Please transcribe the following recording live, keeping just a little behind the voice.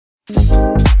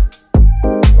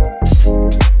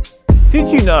Did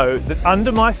you know that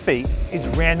under my feet is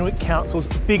Randwick Council's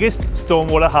biggest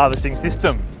stormwater harvesting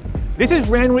system? This is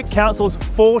Randwick Council's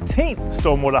 14th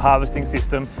stormwater harvesting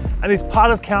system and is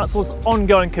part of Council's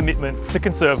ongoing commitment to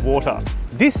conserve water.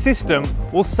 This system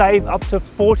will save up to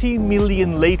 40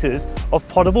 million litres of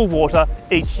potable water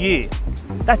each year.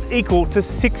 That's equal to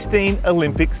 16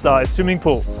 Olympic-sized swimming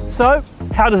pools. So,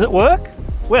 how does it work?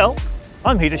 Well,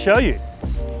 I'm here to show you.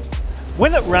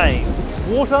 When it rains,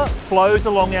 water flows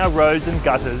along our roads and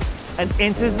gutters and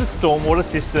enters the stormwater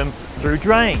system through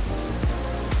drains.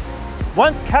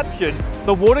 Once captured,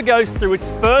 the water goes through its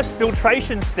first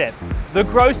filtration step, the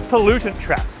gross pollutant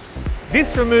trap.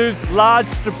 This removes large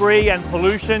debris and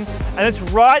pollution, and it's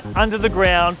right under the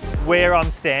ground where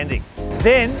I'm standing.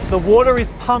 Then the water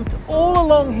is pumped all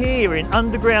along here in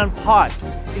underground pipes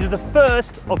into the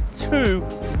first of two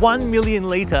 1 million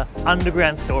litre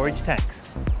underground storage tanks.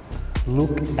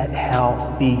 Look at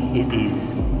how big it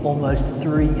is, almost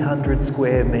 300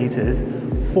 square metres,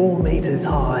 4 metres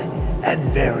high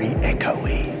and very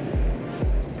echoey.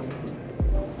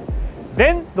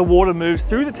 Then the water moves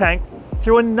through the tank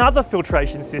through another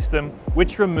filtration system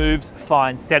which removes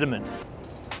fine sediment.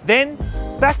 Then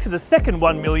back to the second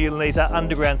 1 million litre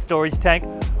underground storage tank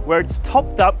where it's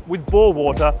topped up with bore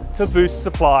water to boost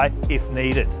supply if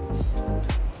needed.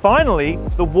 Finally,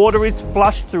 the water is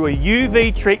flushed through a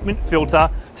UV treatment filter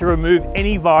to remove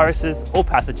any viruses or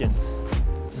pathogens.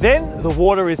 Then the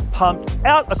water is pumped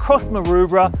out across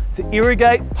Maroubra to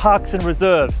irrigate parks and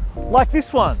reserves, like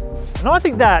this one. And I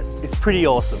think that is pretty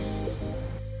awesome.